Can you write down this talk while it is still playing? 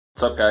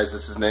What's up guys,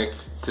 this is Nick.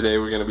 Today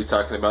we're going to be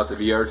talking about the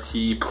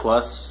VRT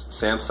Plus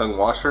Samsung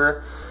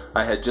washer.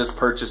 I had just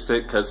purchased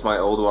it because my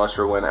old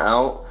washer went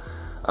out,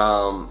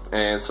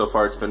 and so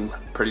far it's been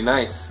pretty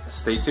nice.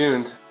 Stay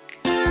tuned.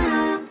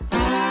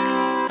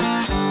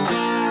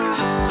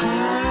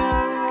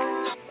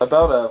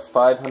 About a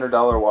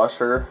 $500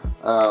 washer.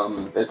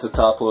 It's a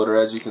top loader,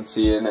 as you can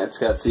see, and it's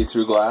got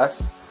see-through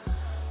glass.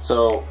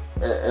 So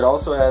it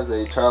also has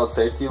a child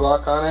safety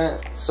lock on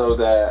it, so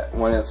that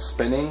when it's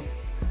spinning,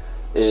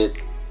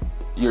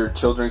 your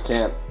children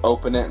can't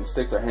open it and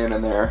stick their hand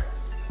in there.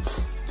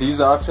 These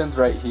options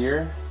right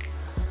here,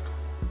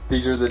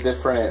 these are the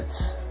different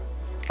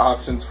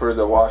options for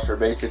the washer.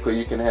 Basically,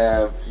 you can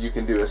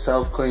do a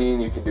self clean,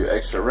 you can do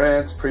extra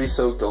rinse,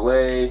 pre-soak,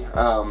 delay.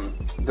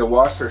 The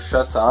washer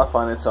shuts off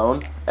on its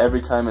own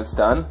every time it's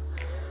done,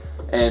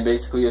 and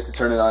basically you have to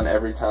turn it on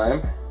every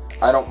time.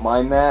 I don't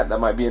mind that. That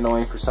might be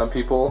annoying for some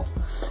people.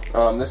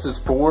 This is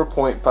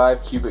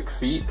 4.5 cubic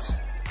feet.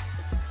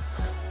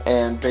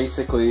 And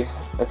basically,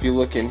 if you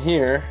look in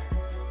here,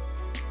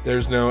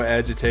 there's no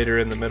agitator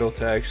in the middle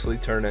to actually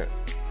turn it.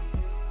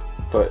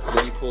 But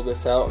then you pull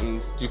this out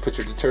and you put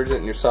your detergent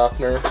and your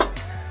softener.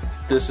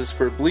 This is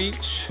for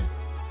bleach.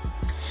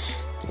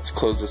 Let's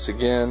close this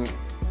again.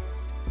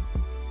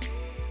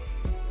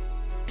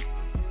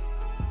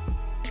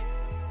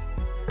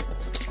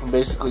 And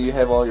basically you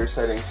have all your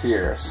settings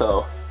here.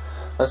 So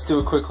let's do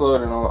a quick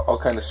load and I'll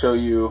kind of show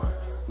you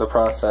the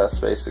process.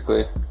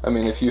 Basically, I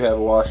mean, if you have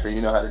a washer,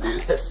 you know how to do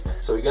this.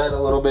 So we got a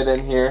little bit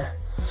in here.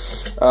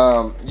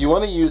 You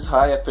want to use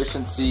high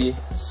efficiency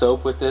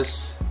soap with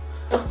this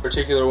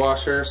particular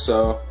washer,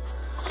 so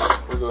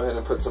we'll go ahead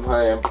and put some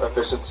high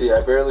efficiency.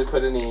 I barely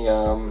put any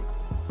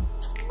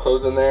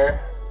clothes in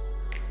there,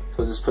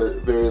 so just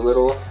put very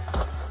little.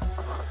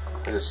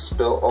 I just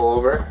spill all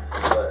over,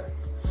 but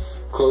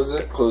close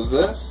it, close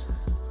this.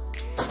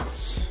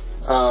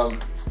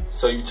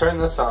 So you turn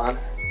this on.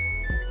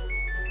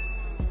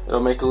 It'll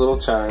make a little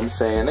chime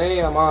saying,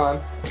 hey, I'm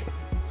on.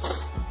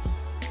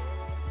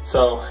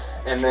 So,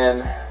 and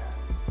then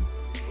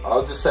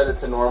I'll just set it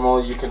to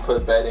normal. You can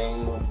put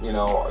bedding, you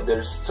know,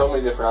 there's so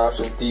many different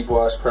options. Deep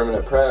wash,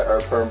 permanent press,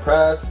 or perm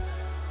press,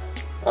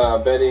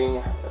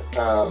 bedding,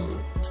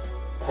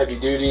 heavy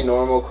duty,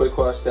 normal, quick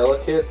wash,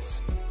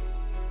 delicates.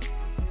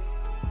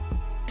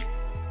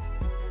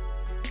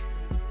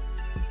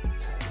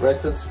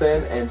 Rinse and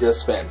spin, and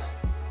just spin.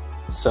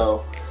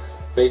 So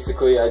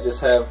basically, I just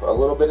have a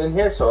little bit in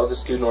here, so I'll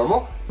just do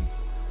normal.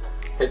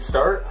 Hit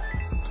start.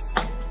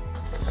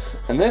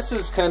 And this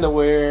is kind of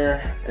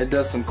where it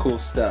does some cool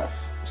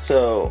stuff.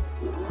 So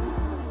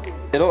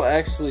it'll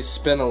actually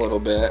spin a little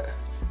bit.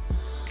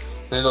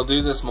 And it'll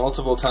do this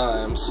multiple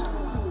times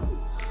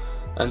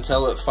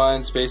until it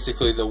finds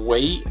basically the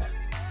weight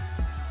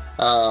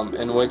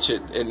in which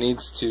it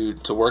needs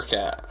to work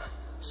at.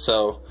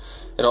 So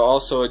it'll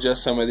also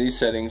adjust some of these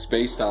settings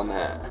based on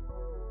that.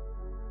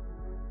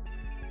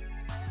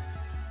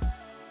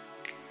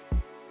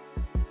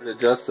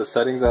 Adjust the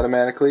settings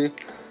automatically,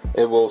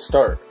 it will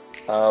start,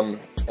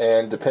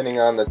 and depending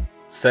on the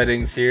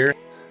settings here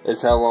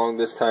is how long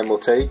this time will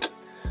take.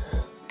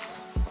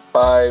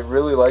 I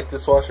really like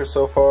this washer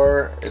so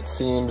far. It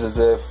seems as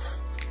if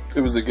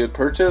it was a good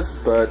purchase,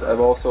 but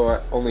I've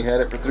also only had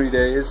it for 3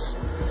 days.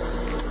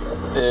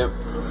 It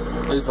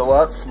is a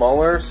lot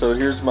smaller, so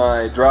here's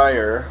my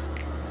dryer,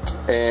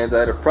 and I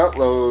had a front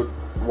load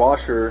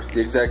washer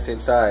the exact same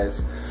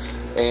size,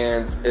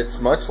 and it's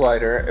much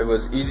lighter. It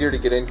was easier to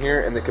get in here,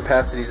 and the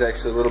capacity is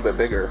actually a little bit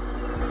bigger.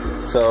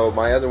 So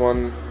my other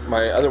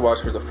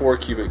washer was a 4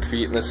 cubic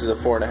feet, and this is a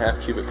 4.5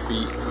 cubic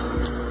feet.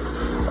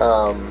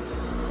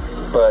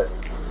 But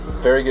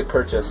very good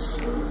purchase.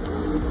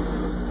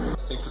 I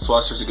think this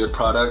washer is a good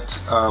product.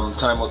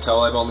 Time will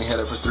tell. I've only had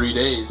it for 3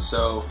 days,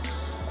 so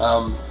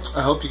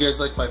I hope you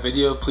guys like my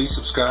video. Please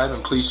subscribe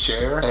and please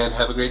share, and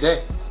have a great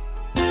day.